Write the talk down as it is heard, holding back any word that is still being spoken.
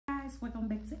guys, welcome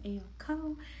back to Heyyy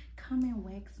Y'all. Come and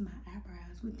wax my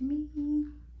eyebrows with me.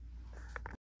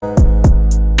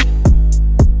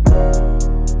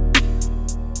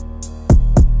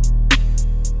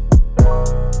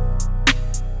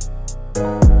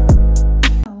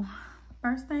 So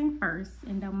first thing first,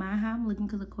 and don't mind how I'm looking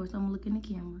because of course I'm looking at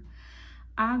the camera.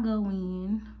 I go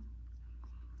in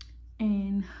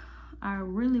and I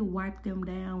really wipe them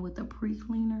down with a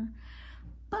pre-cleaner,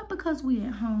 but because we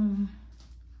at home,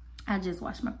 I just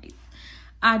wash my face.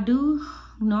 I do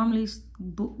normally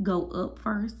go up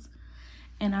first,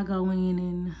 and I go in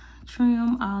and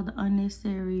trim all the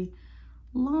unnecessary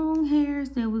long hairs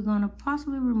that we're gonna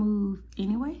possibly remove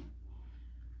anyway,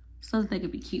 so that they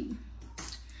could be cute.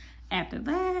 After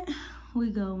that,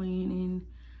 we go in and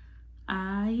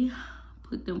I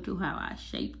put them to how I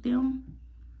shape them.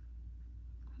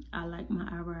 I like my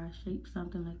eyebrows shaped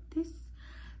something like this,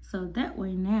 so that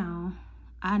way now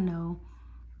I know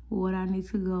what I need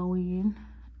to go in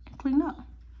and clean up,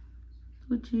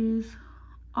 which is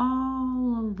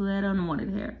all of that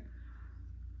unwanted hair.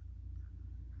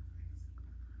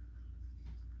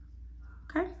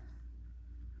 Okay.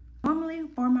 Normally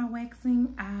for my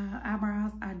waxing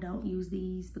eyebrows, I don't use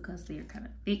these because they're kind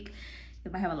of thick.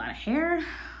 If I have a lot of hair,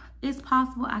 it's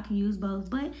possible I can use both,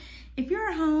 but if you're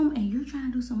at home and you're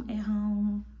trying to do some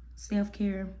at-home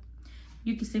self-care,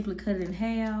 you can simply cut it in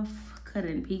half, cut it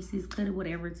in pieces, cut it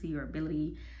whatever to your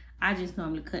ability. I just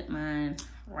normally cut mine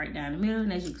right down the middle,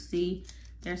 and as you can see,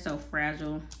 they're so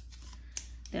fragile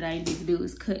that all you need to do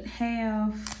is cut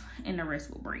half and the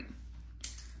rest will break.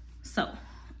 So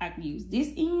I can use this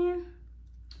end,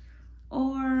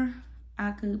 or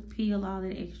I could peel all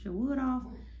the extra wood off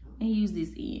and use this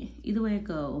end. Either way it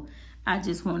go, I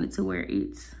just want it to where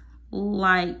it's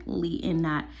lightly and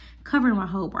not covering my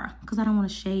whole brow, because I don't want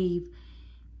to shave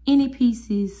any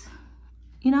pieces,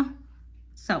 you know.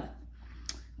 So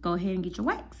go ahead and get your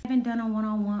wax. I haven't done a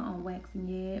one-on-one on waxing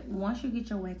yet. Once you get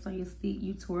your wax on your stick,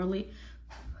 you twirl it,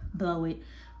 blow it.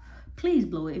 Please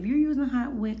blow it. If you're using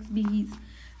hot wax beads,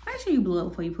 make sure you blow it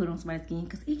before you put it on somebody's skin,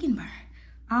 because it can burn.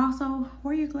 Also,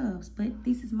 wear your gloves, but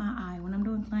this is my eye. When I'm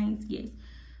doing clients, yes,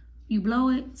 you blow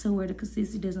it to where the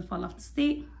consistency doesn't fall off the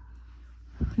stick.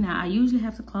 Now I usually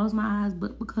have to close my eyes,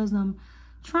 but because I'm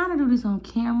trying to do this on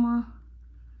camera,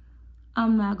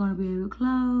 I'm not going to be able to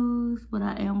close, but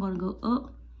I am going to go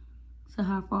up to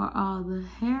how far all the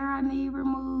hair I need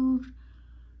removed.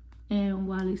 And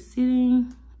while it's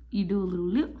sitting, you do a little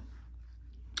lip.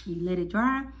 You let it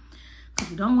dry,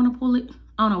 because you don't want to pull it.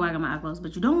 I don't know why I got my eye closed,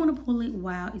 but you don't want to pull it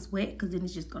while it's wet, because then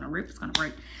it's just going to rip. It's going to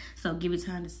break. So give it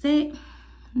time to set.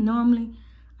 Normally,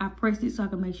 I press it so I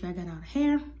can make sure I got all the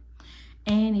hair.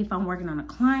 And if I'm working on a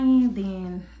client,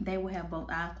 then they will have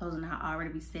both eyes closed and I'll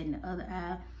already be setting the other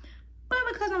eye. But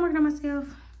because I'm working on myself,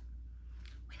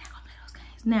 we're not gonna play those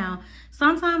games. Now,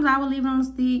 sometimes I will leave it on the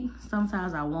stick,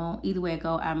 sometimes I won't. Either way it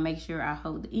go, I make sure I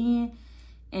hold the end,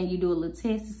 and you do a little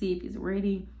test to see if it's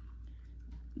ready.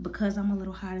 Because I'm a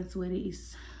little hot and sweaty,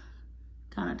 it's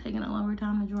kind of taking a longer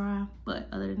time to dry. But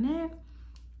other than that,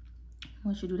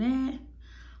 once you do that,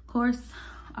 of course,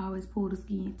 I always pull the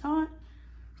skin taut.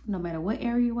 No matter what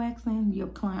area you're waxing, your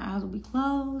client eyes will be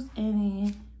closed, and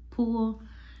then pull.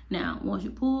 Now, once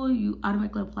you pull, you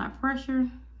automatically apply pressure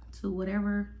to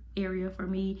whatever area. For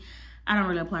me, I don't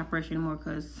really apply pressure anymore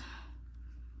because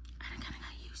I kind of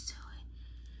got used to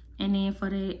it. And then for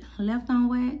the left on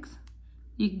wax,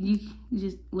 you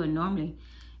just, well, normally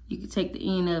you can take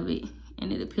the end of it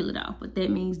and it'll peel it off. But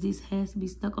that means this has to be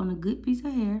stuck on a good piece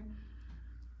of hair.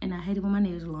 And I hate it when my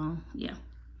nails are long. Yeah.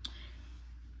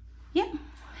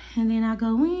 And then I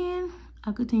go in.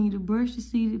 I continue to brush to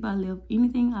see if I left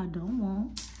anything I don't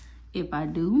want. If I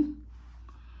do,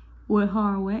 with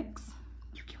hard wax,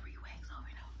 you can re-wax over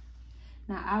and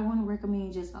over. Now, I wouldn't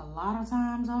recommend just a lot of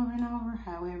times over and over.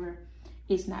 However,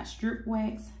 it's not strip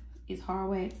wax, it's hard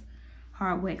wax.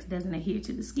 Hard wax doesn't adhere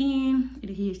to the skin, it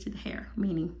adheres to the hair,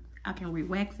 meaning I can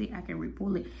re-wax it, I can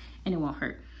re-pull it, and it won't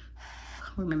hurt.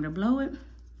 Remember to blow it,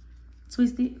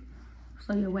 twist it,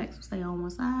 so your wax will stay on one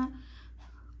side.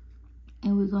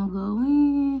 And we're gonna go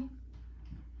in.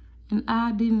 And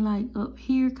I didn't like up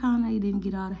here, kind of. It didn't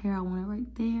get all the hair I wanted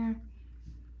right there.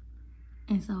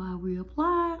 And so I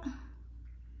reapplied.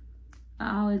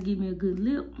 I always give me a good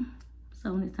lip,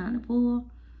 so when it's time to pull.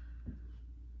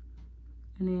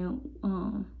 And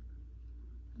then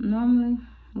normally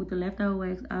with the leftover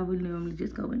wax, I would normally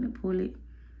just go in and pull it.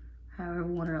 However,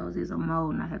 one of those is a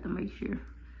mold, and I have to make sure.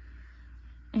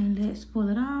 And let's pull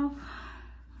it off.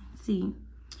 Let's see.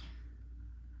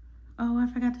 Oh, I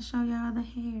forgot to show y'all the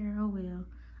hair. Oh well,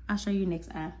 I'll show you next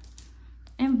eye.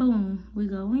 And boom, we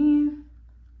go in.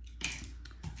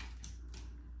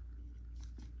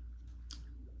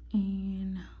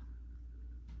 and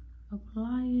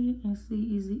apply it and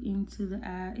see, is it into the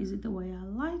eye? Is it the way I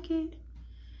like it?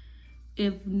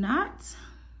 If not,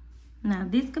 now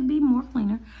this could be more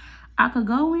cleaner. I could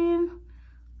go in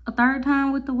a third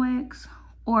time with the wax,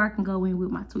 or I can go in with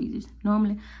my tweezers.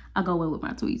 Normally, I go in with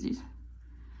my tweezers.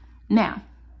 Now,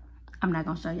 I'm not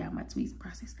gonna show y'all my tweezing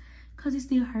process because it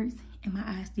still hurts and my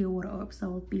eyes still water up.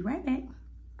 So be right back.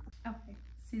 Okay,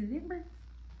 see the difference?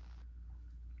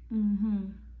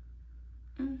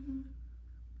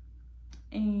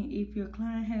 And if your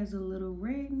client has a little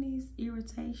redness,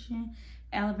 irritation,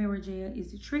 aloe vera gel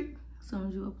is the trick. As soon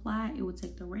as you apply, it will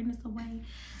take the redness away.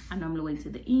 I normally wait to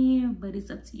the end, but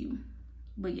it's up to you.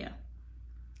 But yeah,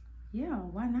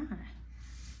 why not?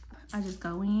 I just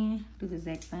go in, do the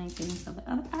exact same thing for the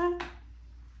other eye.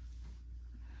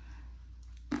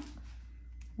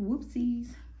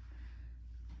 Whoopsies.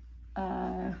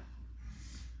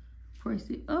 Press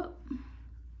it up,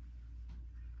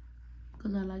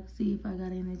 because I like to see if I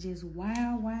got any just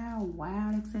wild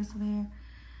excessive hair.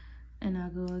 And I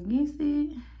go against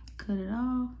it, cut it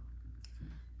off,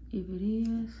 if it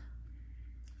is.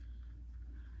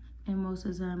 And most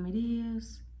of the time it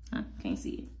is. Can't see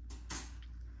it.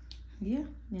 Yeah,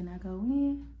 then I go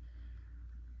in,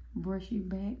 brush it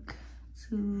back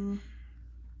to,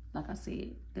 like I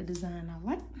said, the design I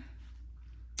like.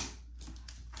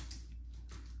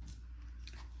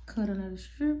 Cut another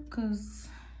strip, cause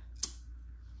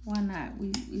why not?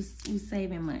 We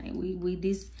saving money. We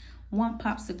this one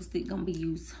popsicle stick gonna be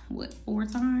used what, 4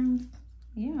 times?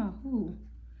 Yeah,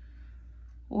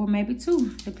 or maybe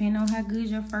 2, depending on how good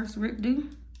your first rip do.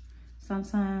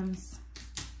 Sometimes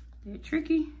they're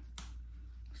tricky.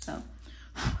 So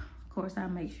of course I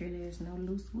make sure there's no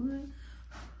loose wood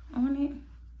on it,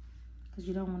 because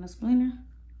you don't want a splinter,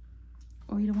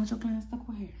 or you don't want your client stuck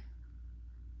with hair.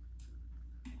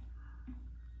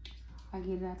 I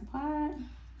get it out the pot,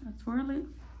 I twirl it,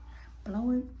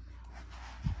 blow it.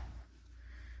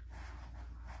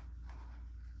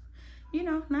 You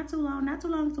know, not too long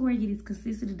to where you get this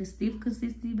consistency, the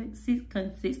stiff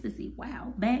consistency,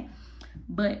 wow, back,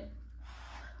 but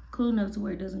cool enough to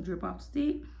where it doesn't drip off the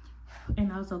stick,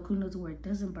 and also cool enough to where it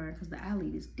doesn't burn, because the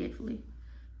eyelid is definitely.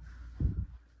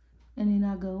 And then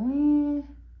I go in,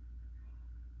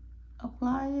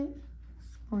 apply it,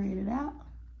 spread it out.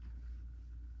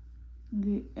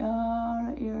 Get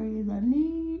all the areas I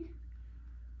need.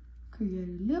 Create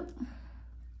a lip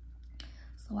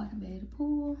so I can be able to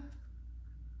pull.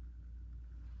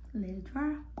 Let it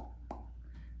dry.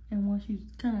 And once you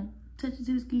kind of touch it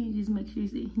to the skin, just make sure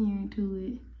it's adhering to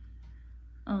it.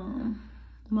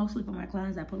 Mostly for my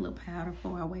clients, I put a little powder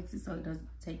before I wax it so it doesn't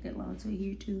take that long to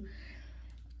adhere to.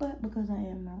 But because I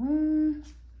am my one,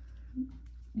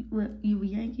 you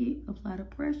yank it, apply the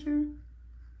pressure.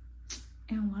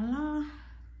 And voila.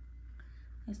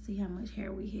 Let's see how much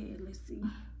hair we had. Let's see.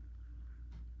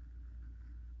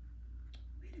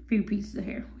 We had a few pieces of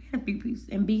hair. We had a few pieces.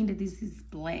 And being that this is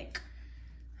black,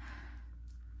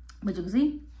 but you can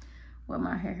see where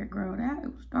my hair had grown out.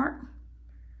 It was dark.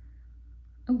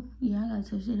 Oh, yeah, I gotta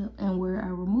touch it up. And where I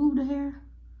removed the hair,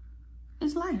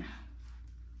 it's lighter.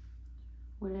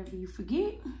 Whatever you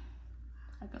forget,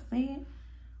 like I said,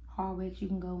 hard wax, you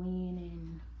can go in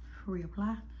and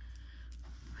reapply.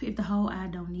 If the whole eye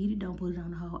don't need it, don't put it on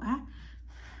the whole eye.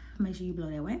 Make sure you blow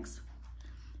that wax.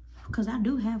 Because I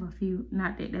do have a few,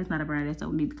 not that, that's not a burn, that's what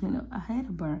we need to clean up. I had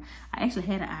a burn. I actually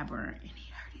had an eye burn and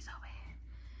it hurt so bad.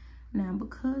 Now,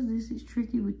 because this is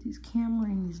tricky with this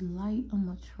camera and this light, I'm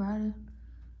gonna try to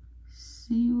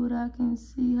see what I can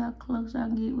see, how close I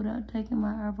can get without taking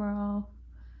my eyebrow off.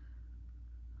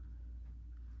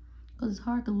 Because it's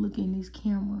hard to look in this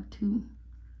camera too.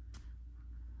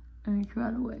 And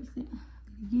try to wax it.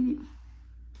 Get it?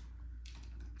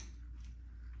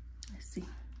 Let's see.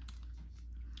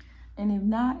 And if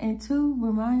not, and 2,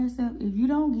 remind yourself, if you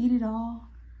don't get it all,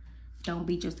 don't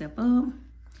beat yourself up.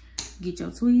 Get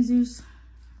your tweezers.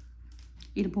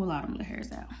 It'll pull all them little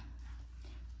hairs out.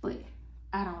 But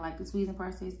I don't like the tweezing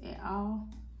process at all.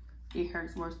 It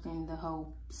hurts worse than the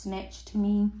whole snatch to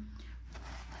me.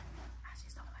 I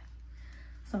just don't like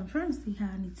it. So I'm trying to see how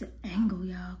I need to angle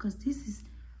y'all, because this is,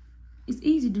 it's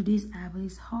easy to do this eye, but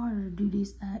it's harder to do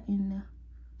this eye in the...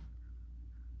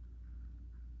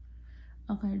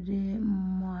 Okay, that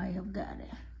might have got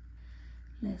it.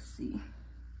 Let's see.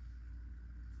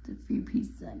 The few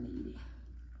pieces I needed.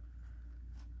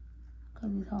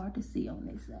 Because it's hard to see on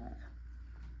this side.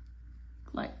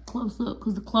 Like, close up,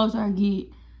 because the closer I get,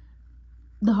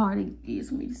 the harder it is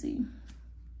for me to see.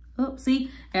 Oh,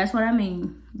 see? That's what I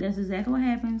mean. That's exactly what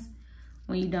happens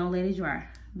when you don't let it dry.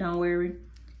 Don't worry.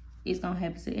 It's gonna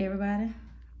happen to everybody.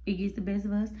 it gets the best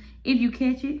of us. If you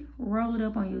catch it, roll it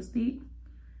up on your stick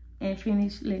and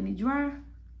finish letting it dry,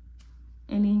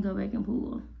 and then go back and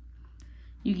pull.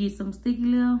 You get some sticky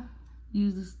left,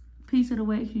 use this piece of the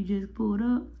wax you just pulled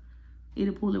up,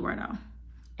 it'll pull it right off,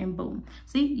 and boom.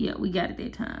 See, yeah, we got it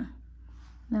that time.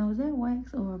 Now, is that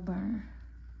wax or a burn?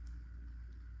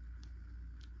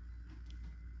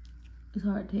 It's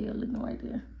hard to tell looking right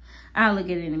there. I'll look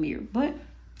at it in the mirror, but,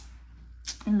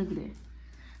 and look at that.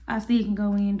 I still can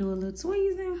go in and do a little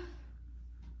tweezing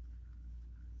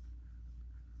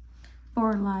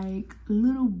for like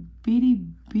little bitty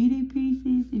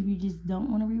pieces if you just don't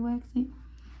want to re-wax it.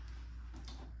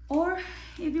 Or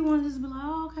if you want to just be like,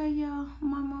 oh, okay, y'all,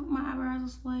 my eyebrows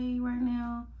are slayed right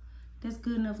now. That's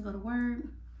good enough to go to work.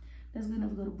 That's good enough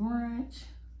to go to brunch.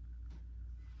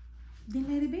 Then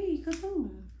let it be, cause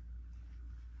who?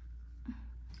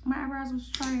 My eyebrows was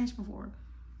trash before.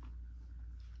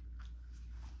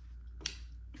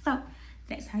 So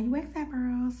that's how you wax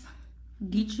eyebrows.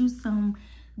 Get you some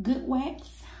good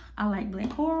wax. I like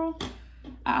black coral.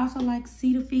 I also like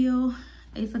Cetaphil.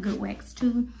 It's a good wax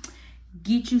too.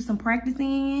 Get you some practice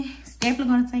in. It's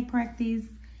definitely gonna take practice.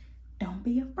 Don't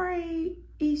be afraid.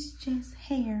 It's just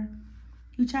hair.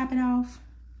 You chop it off.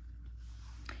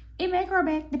 It may grow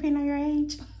back depending on your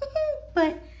age.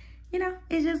 But you know,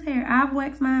 it's just hair. I've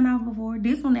waxed mine off before.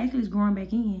 This one actually is growing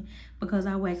back in because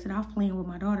I waxed it off playing with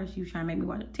my daughter. She was trying to make me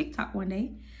watch a TikTok one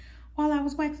day while I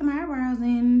was waxing my eyebrows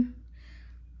and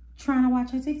trying to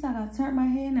watch her TikTok. I turned my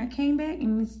head and I came back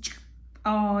and it's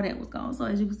all that was gone. So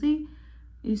as you can see,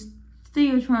 it's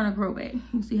still trying to grow back.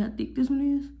 You see how thick this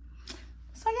one is?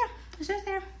 So yeah, it's just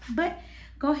hair. But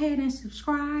go ahead and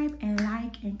subscribe and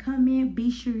like and comment. Be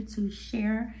sure to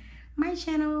share my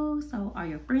channel so all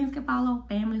your friends can follow,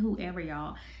 family, whoever,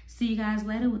 y'all. See you guys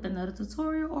later with another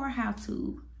tutorial or how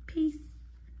to. Peace.